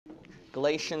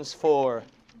Galatians 4.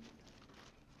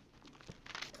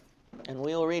 And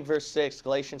we will read verse 6.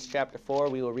 Galatians chapter 4,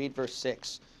 we will read verse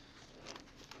 6.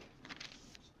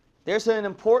 There's an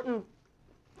important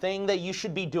thing that you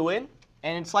should be doing,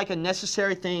 and it's like a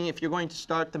necessary thing if you're going to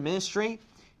start the ministry.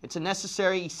 It's a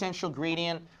necessary, essential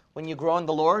ingredient when you grow in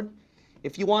the Lord.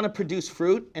 If you want to produce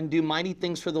fruit and do mighty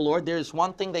things for the Lord, there's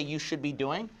one thing that you should be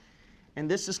doing, and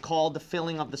this is called the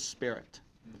filling of the Spirit.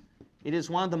 It is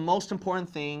one of the most important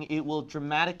things. It will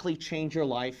dramatically change your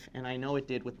life, and I know it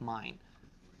did with mine.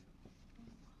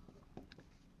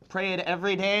 Pray it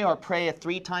every day or pray it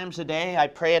 3 times a day. I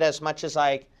pray it as much as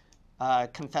I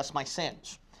confess my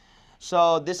sins.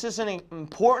 So this is an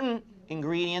important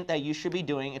ingredient that you should be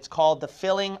doing. It's called the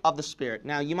filling of the Spirit.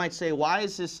 Now you might say, why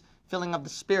is this filling of the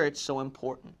Spirit so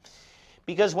important?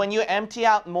 Because when you empty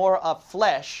out more of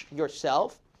flesh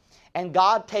yourself and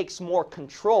God takes more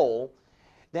control,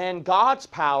 then God's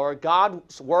power,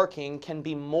 God's working can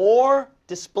be more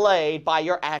displayed by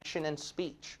your action and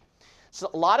speech. So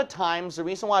a lot of times, the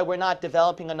reason why we're not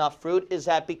developing enough fruit is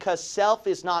that because self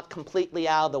is not completely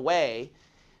out of the way,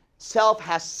 self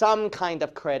has some kind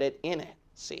of credit in it,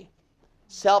 see?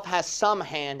 Self has some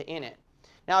hand in it.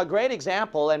 Now, a great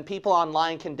example, and people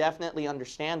online can definitely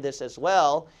understand this as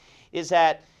well, is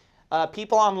that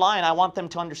people online, I want them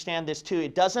to understand this too.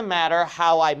 It doesn't matter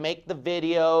how I make the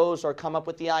videos or come up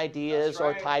with the ideas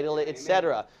or title it,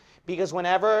 etc. Because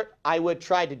whenever I would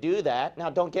try to do that, now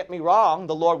don't get me wrong,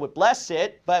 the Lord would bless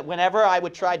it, but whenever I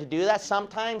would try to do that,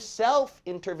 sometimes self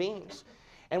intervenes.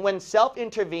 And when self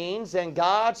intervenes, then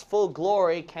God's full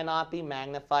glory cannot be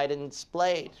magnified and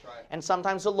displayed. Right. And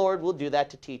sometimes the Lord will do that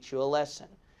to teach you a lesson.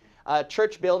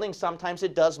 Church building, sometimes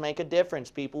it does make a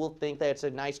difference. People will think that it's a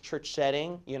nice church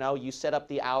setting. You know, you set up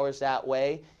the hours that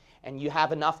way, and you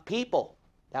have enough people.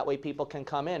 That way people can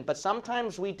come in. But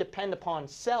sometimes we depend upon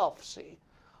self, see,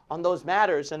 on those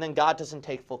matters, and then God doesn't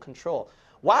take full control.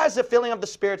 Why is the filling of the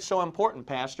Spirit so important,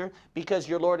 Pastor? Because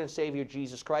your Lord and Savior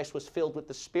Jesus Christ was filled with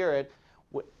the Spirit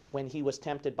when he was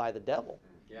tempted by the devil.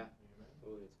 Yeah.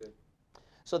 Oh, that's good.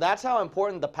 So that's how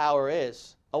important the power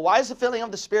is. Why is the filling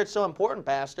of the Spirit so important,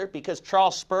 Pastor? Because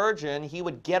Charles Spurgeon, he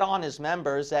would get on his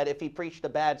members that if he preached a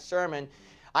bad sermon,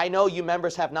 I know you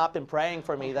members have not been praying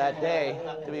for me that day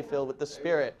to be filled with the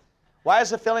Spirit. Why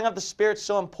is the filling of the Spirit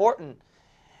so important?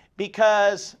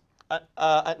 Because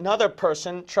another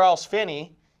person, Charles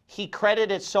Finney, he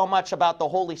credited so much about the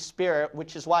Holy Spirit,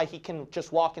 which is why he can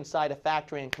just walk inside a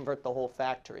factory and convert the whole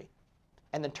factory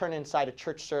and then turn it inside a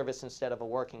church service instead of a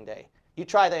working day. You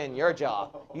try that in your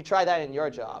job. You try that in your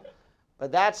job.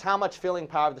 But that's how much filling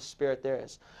power of the Spirit there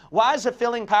is. Why is the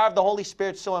filling power of the Holy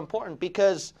Spirit so important?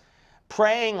 Because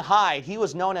praying Hyde, he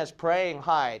was known as praying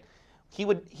Hyde. He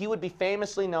would be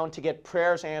famously known to get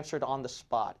prayers answered on the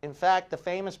spot. In fact, the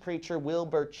famous preacher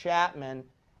Wilbur Chapman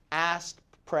asked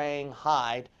praying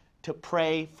Hyde to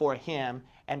pray for him,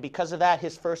 and because of that,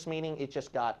 his first meeting, it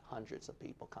just got hundreds of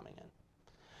people coming in.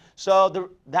 So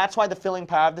that's why the filling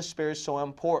power of the Spirit is so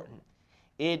important.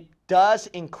 It does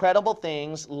incredible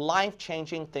things,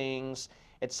 life-changing things,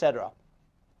 etc.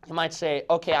 You might say,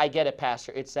 okay, I get it,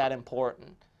 Pastor, it's that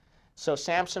important. So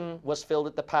Samson was filled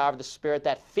with the power of the Spirit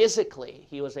that physically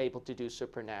he was able to do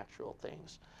supernatural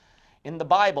things. In the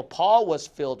Bible, Paul was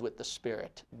filled with the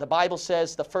Spirit. The Bible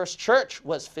says the first church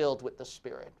was filled with the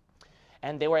Spirit.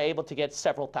 And they were able to get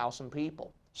several thousand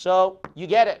people. So you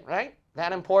get it, right?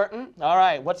 That important? All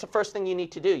right, what's the first thing you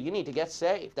need to do? You need to get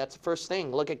saved. That's the first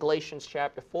thing. Look at Galatians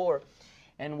chapter 4,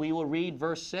 and we will read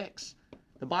verse 6.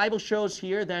 The Bible shows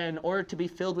here that in order to be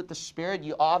filled with the Spirit,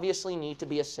 you obviously need to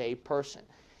be a saved person.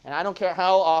 And I don't care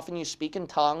how often you speak in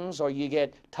tongues or you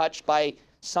get touched by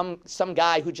some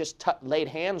guy who just laid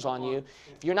hands on you.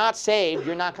 If you're not saved,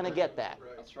 you're not going to get that.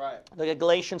 That's right. Look at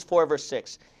Galatians 4, verse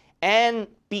 6. And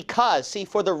because, see,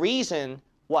 for the reason,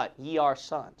 what? Ye are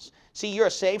sons. See, you're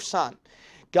a saved son.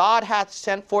 God hath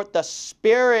sent forth the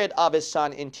Spirit of His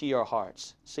Son into your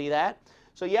hearts. See that?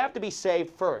 So you have to be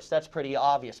saved first. That's pretty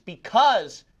obvious.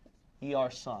 Because ye are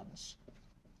sons.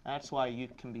 That's why you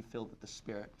can be filled with the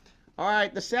Spirit. All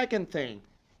right, the second thing.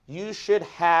 You should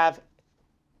have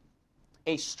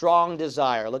a strong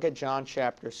desire. Look at John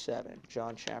chapter 7.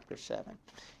 John chapter 7.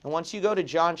 And once you go to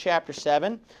John chapter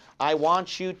 7, I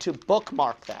want you to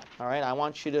bookmark that. All right, I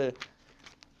want you to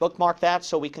bookmark that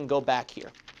so we can go back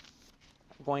here.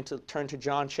 I'm going to turn to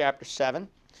John chapter 7,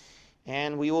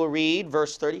 and we will read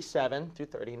verse 37 through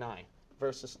 39.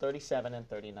 Verses 37 and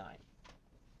 39.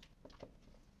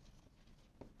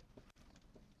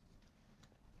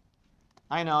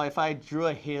 I know if I drew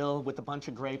a hill with a bunch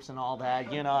of grapes and all that,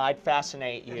 I'd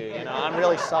fascinate you. I'm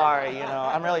really sorry.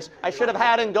 I should have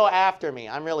had him go after me.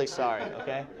 I'm really sorry.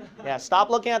 Okay. Yeah. Stop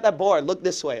looking at that board. Look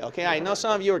this way. Okay. I know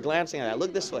some of you are glancing at that.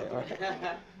 Look this way. All right. We're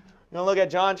going to look at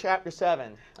John chapter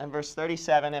 7 and verse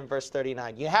 37 and verse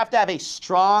 39. You have to have a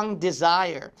strong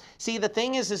desire. See, the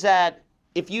thing is that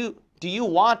do you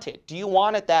want it? Do you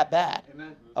want it that bad?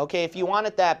 Amen. Okay, if you want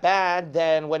it that bad,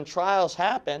 then when trials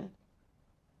happen,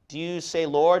 do you say,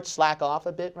 Lord, slack off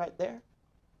a bit right there?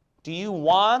 Do you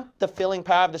want the filling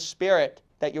power of the Spirit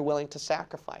that you're willing to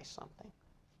sacrifice something?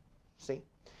 See?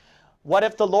 What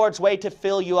if the Lord's way to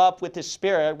fill you up with His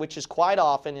Spirit, which is quite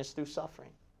often, is through suffering?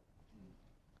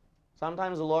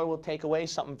 Sometimes the Lord will take away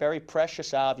something very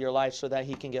precious out of your life so that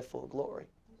He can get full glory.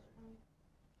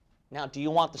 Now, do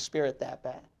you want the Spirit that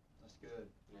bad? That's good.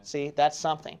 Yeah. See, that's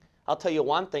something. I'll tell you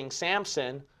one thing.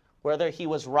 Samson, whether he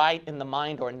was right in the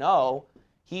mind or no,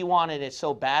 he wanted it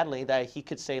so badly that he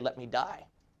could say, let me die.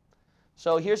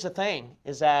 So here's the thing,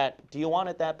 is that, do you want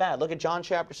it that bad? Look at John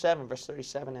chapter 7, verse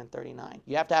 37 and 39.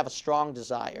 You have to have a strong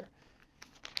desire.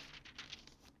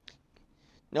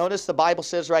 Notice the Bible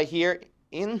says right here,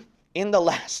 in the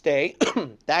last day,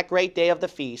 that great day of the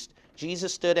feast,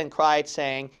 Jesus stood and cried,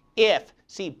 saying, if,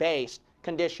 see, base,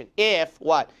 condition, if,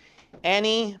 what?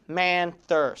 Any man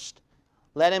thirst,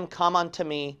 let him come unto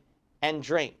me and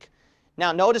drink.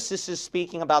 Now, notice this is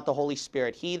speaking about the Holy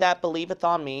Spirit. He that believeth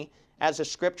on me, as the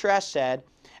Scripture has said,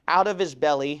 out of his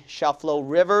belly shall flow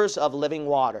rivers of living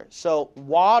water. So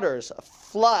waters, a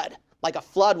flood, like a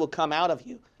flood will come out of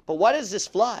you. But what is this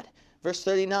flood? Verse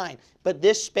 39, but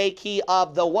this spake he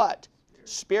of the what?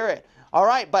 Spirit. All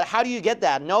right, but how do you get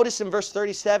that? Notice in verse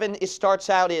 37, it starts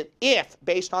out at if,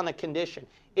 based on the condition.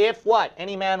 If what?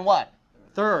 Any man what?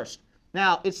 Thirst.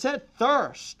 Now, it said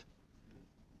thirst.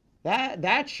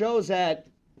 That shows that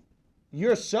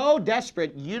you're so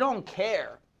desperate, you don't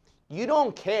care. You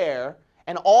don't care,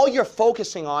 and all you're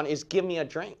focusing on is give me a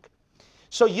drink.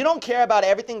 So you don't care about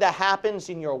everything that happens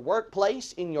in your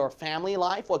workplace, in your family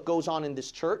life, what goes on in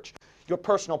this church, your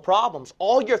personal problems.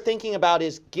 All you're thinking about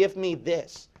is give me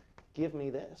this. Give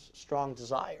me this. Strong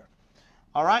desire.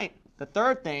 All right. The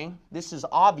third thing, this is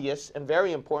obvious and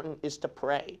very important, is to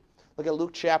pray. Look at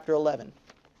Luke chapter 11.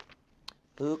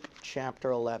 Luke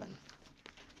chapter 11.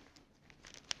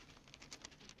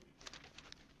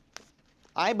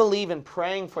 I believe in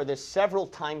praying for this several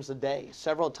times a day,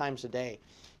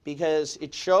 because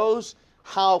it shows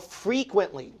how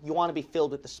frequently you want to be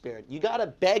filled with the Spirit. You got to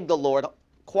beg the Lord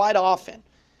quite often.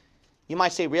 You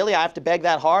might say, really, I have to beg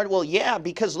that hard? Well, yeah,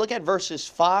 because look at verses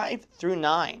 5 through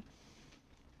 9.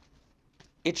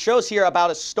 It shows here about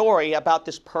a story about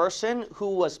this person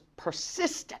who was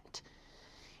persistent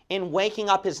in waking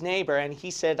up his neighbor, and he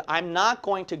said, I'm not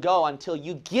going to go until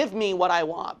you give me what I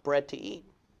want, bread to eat.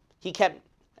 He kept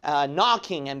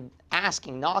knocking and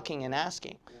asking.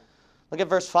 Look at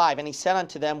verse 5. And he said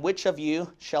unto them, which of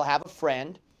you shall have a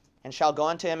friend, and shall go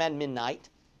unto him at midnight?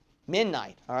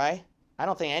 Midnight, all right? I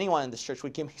don't think anyone in this church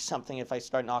would give me something if I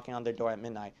start knocking on their door at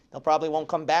midnight. They probably won't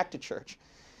come back to church.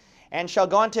 And shall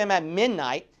go unto him at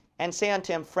midnight, and say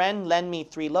unto him, friend, lend me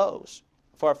 3 loaves.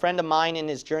 For a friend of mine in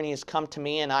his journey is come to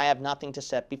me, and I have nothing to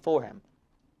set before him.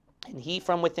 And he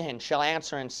from within shall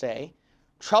answer and say,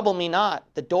 trouble me not,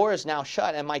 the door is now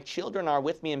shut, and my children are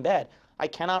with me in bed. I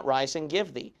cannot rise and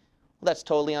give thee. Well, that's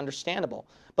totally understandable.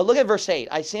 But look at verse 8.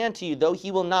 I say unto you, though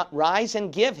he will not rise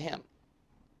and give him,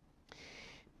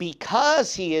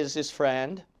 because he is his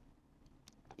friend,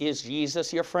 is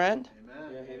Jesus your friend?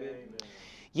 Amen. Yeah, amen.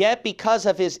 Yet because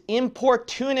of his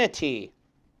importunity,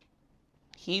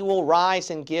 he will rise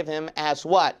and give him as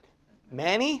what?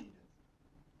 Many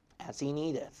as he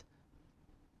needeth.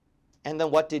 And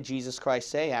then what did Jesus Christ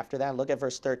say after that? Look at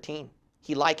verse 13.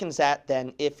 He likens that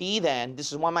then, if ye then,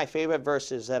 this is one of my favorite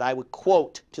verses that I would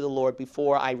quote to the Lord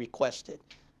before I requested.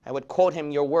 I would quote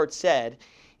him, your word said,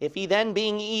 if ye then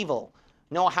being evil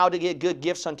know how to give good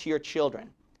gifts unto your children,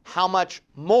 how much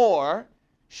more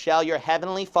shall your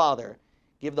heavenly Father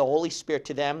give the Holy Spirit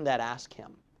to them that ask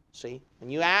him? See, when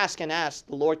you ask and ask,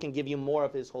 the Lord can give you more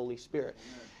of his Holy Spirit.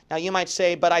 Amen. Now you might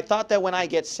say, but I thought that when I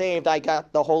get saved, I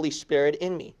got the Holy Spirit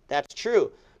in me. That's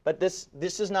true. But this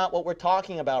is not what we're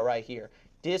talking about right here.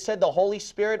 Did it say the Holy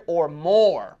Spirit or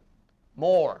more?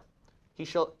 More. He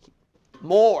shall,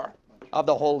 more of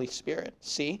the Holy Spirit.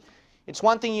 See? It's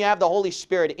one thing you have the Holy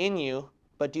Spirit in you,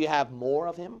 but do you have more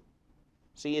of him?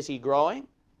 See, is he growing?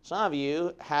 Some of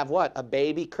you have what? A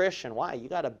baby Christian. Why? You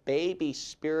got a baby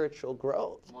spiritual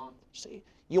growth. See?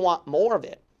 You want more of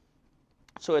it.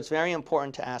 So it's very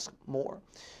important to ask more.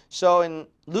 So in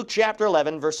Luke chapter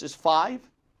 11, verses 5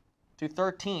 through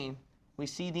 13, we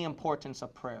see the importance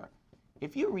of prayer.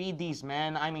 If you read these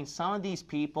men, I mean, some of these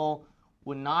people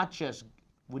would not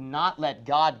let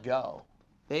God go.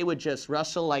 They would just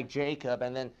wrestle like Jacob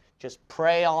and then just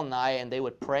pray all night, and they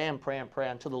would pray and pray and pray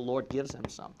until the Lord gives them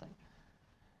something.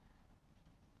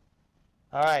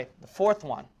 All right, the fourth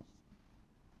one.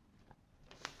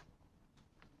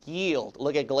 Yield.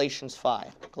 Look at Galatians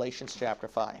 5. Galatians chapter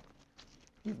 5.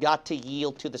 You've got to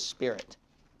yield to the Spirit.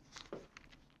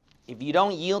 If you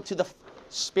don't yield to the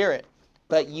Spirit,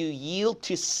 but you yield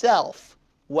to self,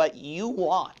 what you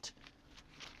want,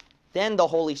 then the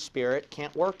Holy Spirit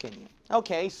can't work in you.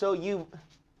 Okay, so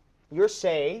you're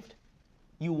saved.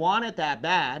 You want it that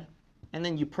bad, and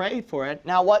then you pray for it.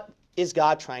 Now what is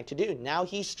God trying to do? Now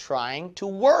He's trying to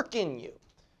work in you,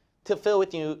 to fill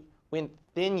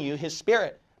within you His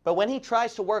Spirit. But when He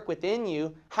tries to work within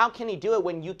you, how can He do it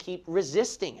when you keep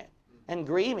resisting it and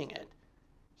grieving it?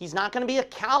 He's not going to be a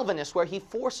Calvinist where He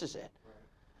forces it.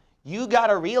 You got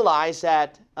to realize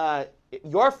that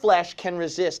your flesh can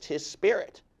resist His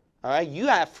Spirit. All right, you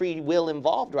have free will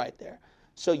involved right there.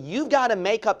 So you've got to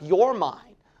make up your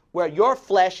mind where your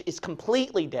flesh is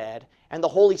completely dead and the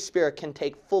Holy Spirit can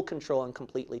take full control and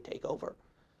completely take over.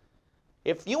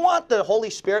 If you want the Holy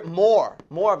Spirit, more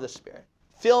of the Spirit,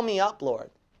 fill me up, Lord,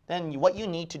 then what you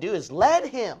need to do is let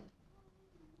Him.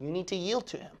 You need to yield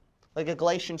to Him. Look at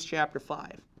Galatians chapter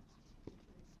 5.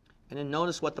 And then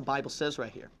notice what the Bible says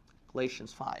right here.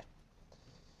 Galatians 5.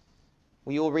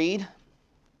 We will read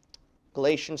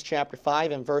Galatians chapter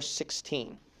 5 and verse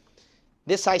 16.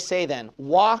 This I say then,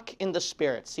 walk in the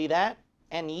Spirit. See that?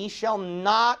 And ye shall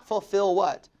not fulfill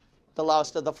what? The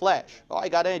lust of the flesh. Oh, I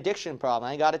got an addiction problem.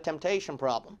 I got a temptation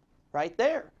problem. Right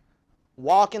there.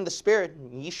 Walk in the Spirit,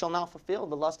 and ye shall not fulfill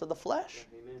the lust of the flesh.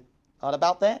 Amen. Thought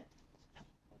about that?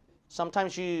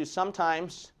 Sometimes,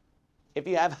 if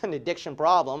you have an addiction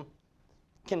problem,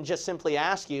 can just simply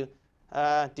ask you,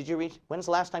 when's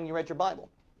the last time you read your Bible?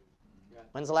 Yeah.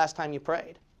 When's the last time you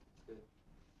prayed? Good.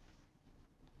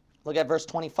 Look at verse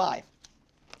 25.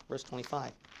 Verse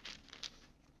 25.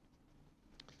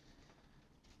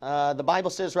 The Bible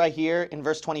says right here in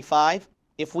verse 25,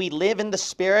 if we live in the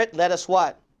Spirit, let us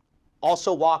what?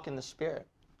 Also walk in the Spirit.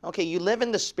 Okay, you live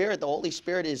in the Spirit, the Holy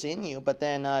Spirit is in you, but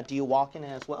then do you walk in it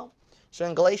as well? So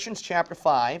in Galatians chapter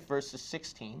 5, verses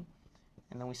 16,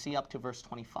 and then we see up to verse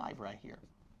 25 right here.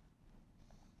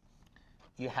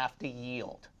 You have to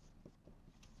yield.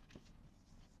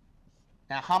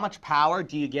 Now, how much power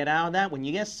do you get out of that? When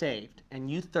you get saved and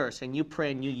you thirst and you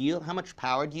pray and you yield, how much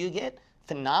power do you get?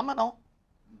 Phenomenal.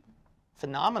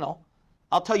 Phenomenal.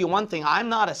 I'll tell you one thing. I'm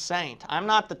not a saint. I'm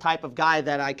not the type of guy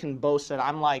that I can boast that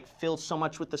I'm like filled so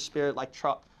much with the Spirit like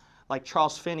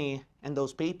Charles Finney and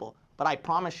those people. But I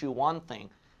promise you one thing.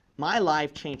 My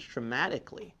life changed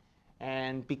dramatically.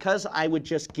 And because I would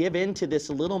just give in to this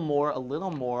a little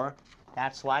more,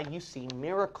 that's why you see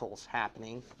miracles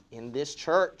happening in this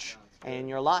church and in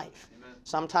your life. Amen.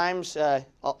 Sometimes,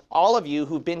 all of you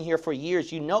who've been here for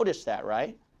years, you notice that,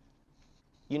 right?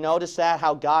 You notice that,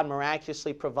 how God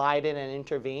miraculously provided and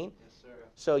intervened? Yes, sir.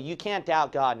 So you can't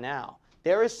doubt God now.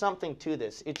 There is something to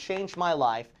this. It changed my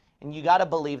life, and you got to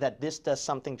believe that this does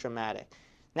something dramatic.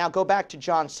 Now go back to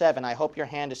John 7. I hope your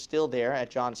hand is still there at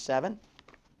John 7.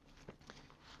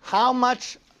 How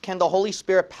much can the Holy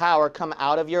Spirit power come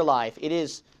out of your life? It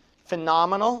is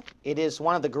phenomenal. It is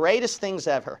one of the greatest things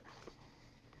ever.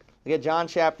 Look at John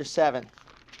chapter 7.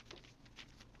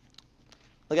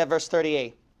 Look at verse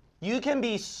 38. You can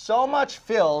be so much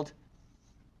filled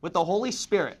with the Holy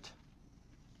Spirit.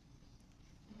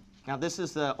 Now this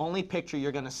is the only picture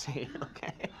you're going to see,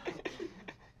 okay?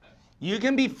 You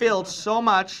can be filled so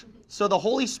much, so the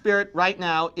Holy Spirit right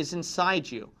now is inside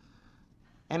you.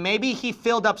 And maybe He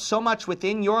filled up so much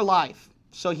within your life,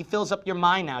 so He fills up your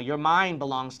mind now. Your mind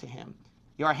belongs to Him.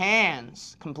 Your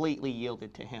hands completely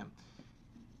yielded to Him.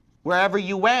 Wherever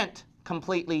you went,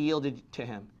 completely yielded to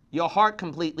Him. Your heart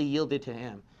completely yielded to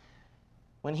Him.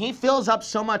 When He fills up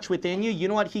so much within you, you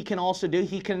know what He can also do?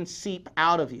 He can seep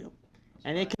out of you.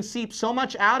 And it can seep so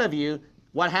much out of you,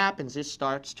 what happens? It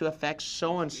starts to affect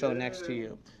so-and-so next to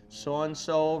you.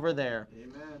 So-and-so over there.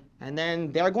 Amen. And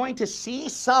then they're going to see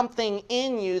something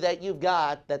in you that you've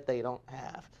got that they don't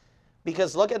have.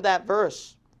 Because look at that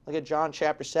verse. Look at John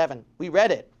chapter 7. We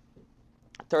read it.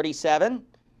 37.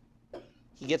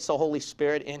 He gets the Holy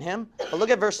Spirit in him. But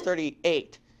look at verse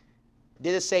 38.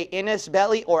 Did it say in his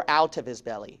belly or out of his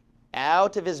belly?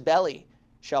 Out of his belly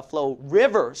shall flow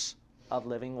rivers of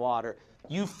living water.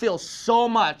 You feel so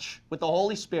much with the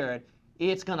Holy Spirit,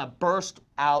 it's going to burst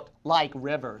out like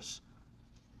rivers.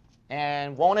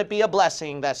 And won't it be a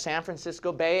blessing that San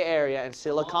Francisco Bay Area and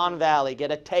Silicon Valley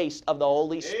get a taste of the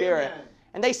Holy Spirit? Amen.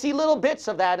 And they see little bits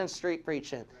of that in street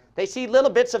preaching. They see little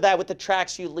bits of that with the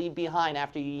tracts you leave behind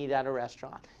after you eat at a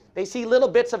restaurant. They see little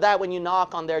bits of that when you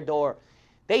knock on their door.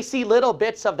 They see little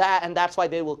bits of that, and that's why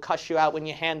they will cuss you out when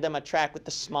you hand them a tract with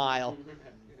a smile.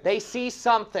 They see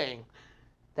something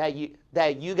that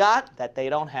you got that they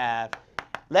don't have.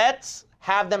 Let's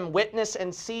have them witness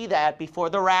and see that before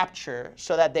the rapture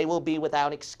so that they will be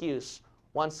without excuse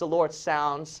once the Lord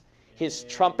sounds his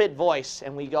trumpet voice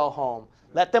and we go home.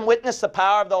 Let them witness the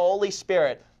power of the Holy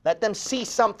Spirit. Let them see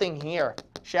something here.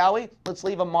 Shall we? Let's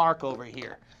leave a mark over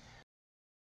here.